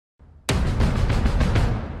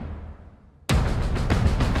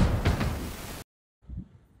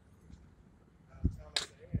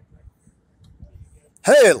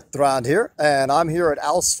Hey, Thrand here, and I'm here at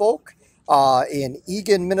Asfolk in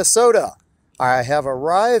Eagan, Minnesota. I have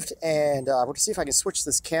arrived, and we're going to see if I can switch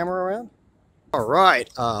this camera around. All right,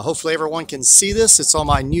 hopefully everyone can see this. It's on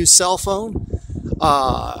my new cell phone.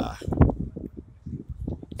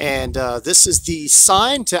 This is the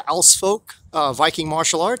sign to Asfolk Viking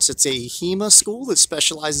Martial Arts. It's a HEMA school that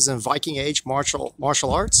specializes in Viking Age martial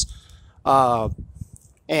arts.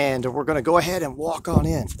 And we're going to go ahead and walk on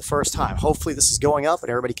in for the first time. Hopefully this is going up and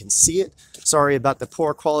everybody can see it. Sorry about the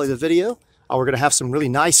poor quality of the video. We're going to have some really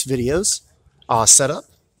nice videos set up.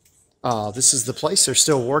 This is the place. They're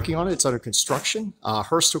still working on it. It's under construction.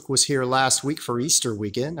 Hurstwick was here last week for Easter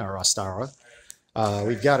weekend, or Ostara.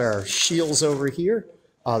 We've got our shields over here.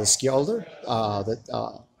 The Skjalder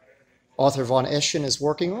that Arthur von Eschen is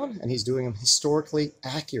working on, and he's doing them historically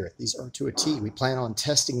accurate. These are to a T. We plan on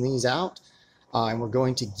testing these out. And we're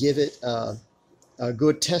going to give it a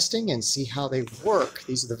good testing and see how they work.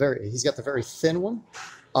 These are he's got the very thin one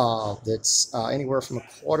that's anywhere from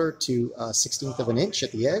 1/4 to 1/16 of an inch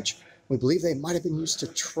at the edge. We believe they might have been used to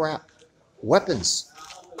trap weapons.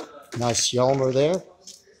 Nice Hjalmar there.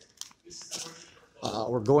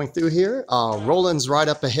 We're going through here. Roland's right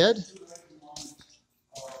up ahead.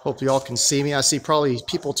 Hope you all can see me. I see probably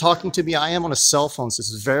people talking to me. I am on a cell phone, so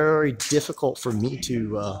it's very difficult for me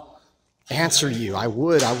to answer you. I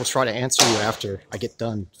will try to answer you after I get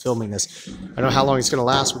done filming this. I don't know how long it's going to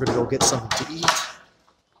last. We're going to go get something to eat.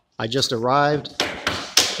 I just arrived.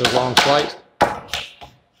 It's a long flight.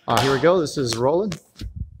 Here we go. This is Roland.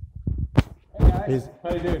 Hey guys,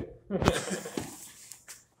 how you doing?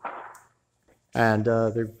 And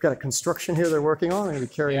they've got a construction here they're working on. They're going to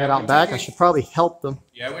be carrying it out back. I should probably help them.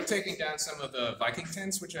 Yeah, we're taking down some of the Viking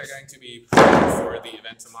tents, which are going to be prepared for the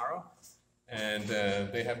event tomorrow. And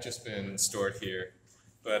they have just been stored here.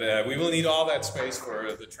 But we will need all that space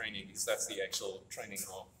for the training, because that's the actual training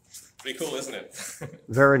hall. Pretty cool, isn't it?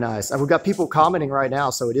 Very nice. We've got people commenting right now,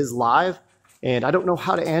 so it is live. And I don't know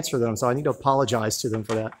how to answer them, so I need to apologize to them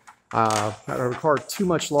for that. I record too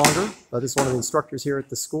much longer. This is one of the instructors here at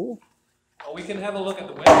the school. Well, we can have a look at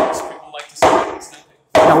the windows. People like to see what it's like.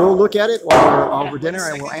 Yeah, we'll look at it while we're over dinner,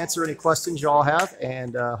 and we'll answer any questions you all have.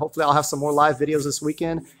 And hopefully I'll have some more live videos this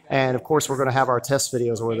weekend. And of course, we're going to have our test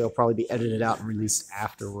videos where they'll probably be edited out and released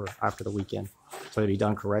after the weekend, so they'll be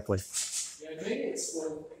done correctly.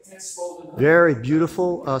 Very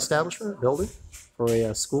beautiful establishment, building for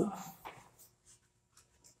a school.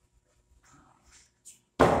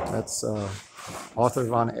 That's Arthur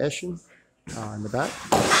von Eschen in the back.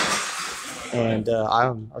 And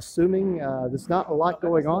I'm assuming there's not a lot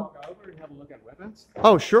going on.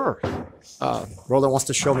 Oh, sure. Roland wants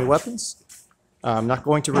to show me weapons. I'm not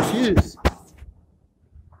going to refuse.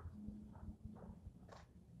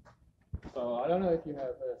 So I don't know if you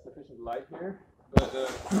have sufficient light here, but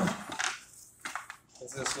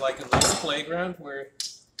this is like a nice playground where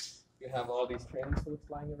you have all these training swords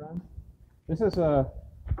lying around. This is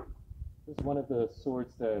one of the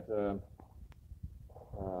swords that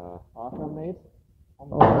Arthur made.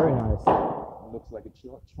 Oh, very nice. It looks like a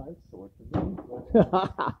child's sword to me.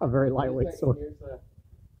 A very lightweight sword.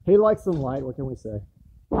 He likes some light. What can we say?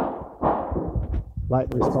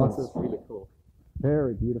 Light and responsive. Really cool.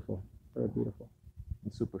 Very beautiful. Very beautiful.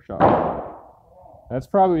 And super sharp. That's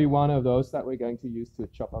probably one of those that we're going to use to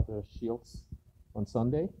chop up the shields on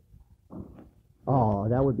Sunday. Oh,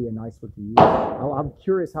 that would be a nice one to use. I'm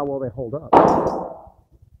curious how well they hold up.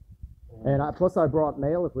 And plus I brought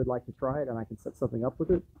mail if we'd like to try it, and I can set something up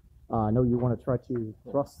with it. I know you want to try to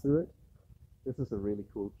thrust through it. This is a really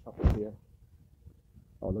cool chopper here.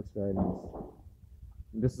 Oh, it looks very nice.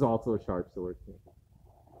 And this is also a sharp sword.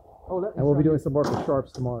 Oh, and we'll be doing some more for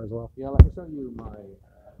sharps tomorrow as well. Yeah, let me show you my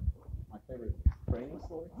favorite training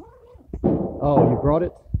sword. Oh, you brought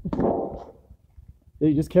it?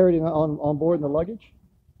 You just carried it on board in the luggage?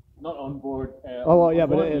 Not on board. Oh, well, yeah,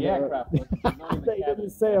 but in the aircraft. But not in the they cabin.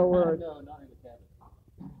 didn't say a word. No, not in the cabin.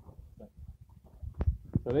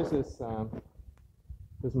 So this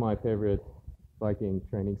is my favorite Viking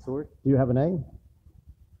training sword. Do you have a name?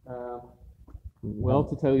 Well,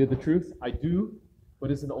 to tell you the truth, I do,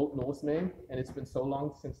 but it's an Old Norse name, and it's been so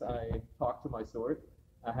long since I talked to my sword,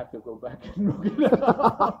 I have to go back and look it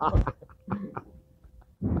up.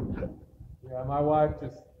 Yeah, my wife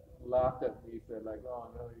just laughed at me, said like, "Oh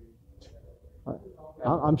no."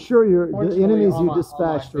 I'm sure the enemies you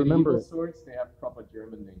dispatched remember it. Swords, they have proper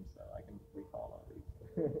German names, so I can recall all these.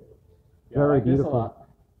 Yeah, very like beautiful.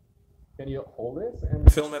 Can you hold this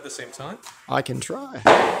and film at the same time? I can try.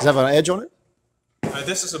 Does it have an edge on it?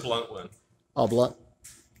 This is a blunt one. Oh, blunt.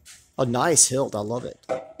 A nice hilt. I love it.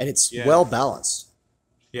 And it's well balanced.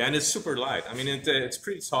 Yeah, and it's super light. I mean, it's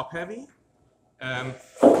pretty top heavy,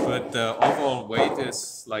 but the overall weight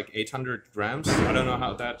is like 800 grams. I don't know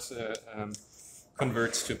how that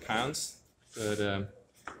converts to pounds, but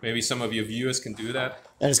maybe some of your viewers can do that.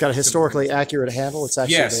 And it's got a historically accurate handle. It's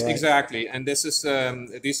actually yes, exactly. And this is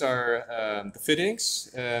these are the fittings.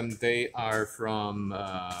 They are from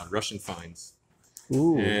Russian finds.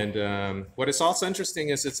 Ooh. And what is also interesting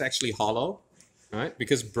is it's actually hollow, right?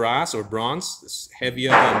 Because brass or bronze is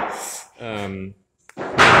heavier than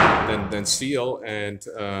steel, and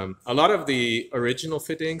a lot of the original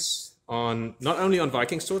fittings on not only on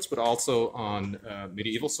Viking swords but also on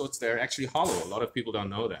medieval swords, they're actually hollow. A lot of people don't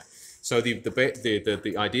know that. So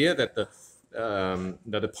the idea that the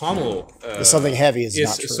pommel something heavy is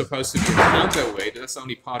not true. Supposed to be a counterweight, that's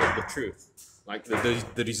only part of the truth. Like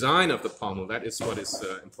the design of the pommel, that is what is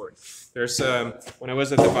important. There's when I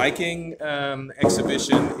was at the Viking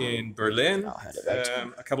exhibition in Berlin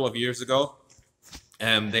a couple of years ago,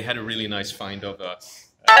 they had a really nice find of a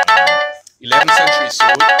 11th century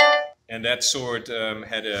sword, and that sword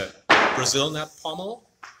had a Brazil nut pommel,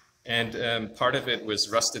 and part of it was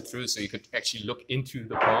rusted through, so you could actually look into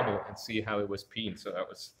the pommel and see how it was peened. So that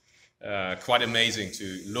was quite amazing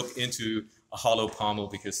to look into a hollow pommel,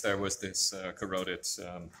 because there was this corroded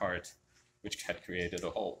part which had created a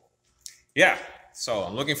hole. Yeah, so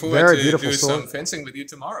I'm looking forward to do some fencing with you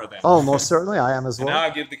tomorrow then. Oh, most certainly, I am as well. And now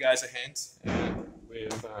I'll give the guys a hint.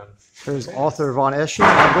 There's Arthur von Eschen.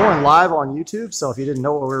 I'm going live on YouTube, so if you didn't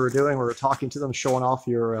know what we were doing, we were talking to them, showing off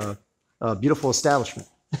your beautiful establishment.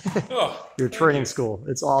 Your training school.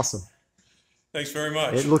 It's awesome. Thanks very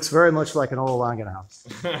much. It looks very much like an old Langenhaus.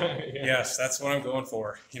 Yes, that's what I'm going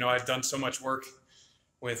for. You know, I've done so much work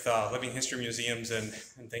with living history museums and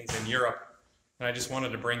things in Europe, and I just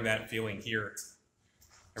wanted to bring that feeling here.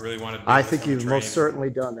 I really wanted to I think you've most certainly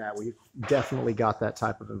done that. We've definitely got that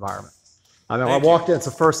type of environment. I mean, Thank I walked in, it's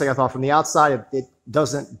the first thing I thought. From the outside, it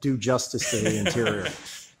doesn't do justice to the interior.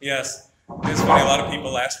 Yes. It's funny, a lot of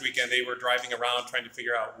people last weekend, they were driving around trying to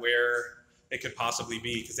figure out where it could possibly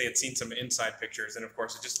be, because they had seen some inside pictures, and of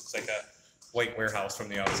course it just looks like a white warehouse from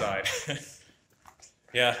the outside.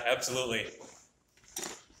 Yeah, absolutely.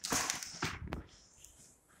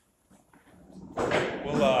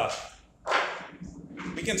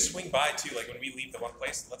 We can swing by too, like when we leave the one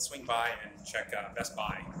place, let's swing by and check Best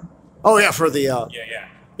Buy. Oh yeah, for the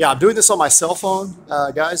Yeah, I'm doing this on my cell phone,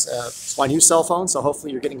 guys. It's my new cell phone, so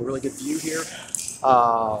hopefully you're getting a really good view here.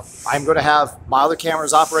 I'm going to have my other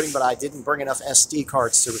cameras operating, but I didn't bring enough SD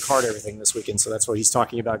cards to record everything this weekend, so that's what he's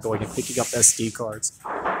talking about, going and picking up SD cards.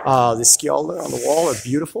 The skjallar on the wall are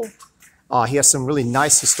beautiful. He has some really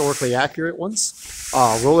nice, historically accurate ones.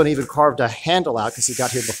 Roland even carved a handle out, because he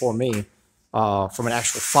got here before me, from an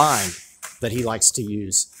actual find that he likes to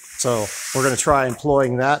use. So we're going to try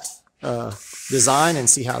employing that design and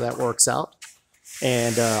see how that works out.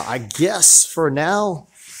 And I guess for now,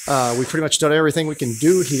 we've pretty much done everything we can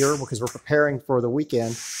do here, because we're preparing for the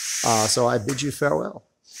weekend. So I bid you farewell.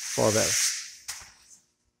 Farewell.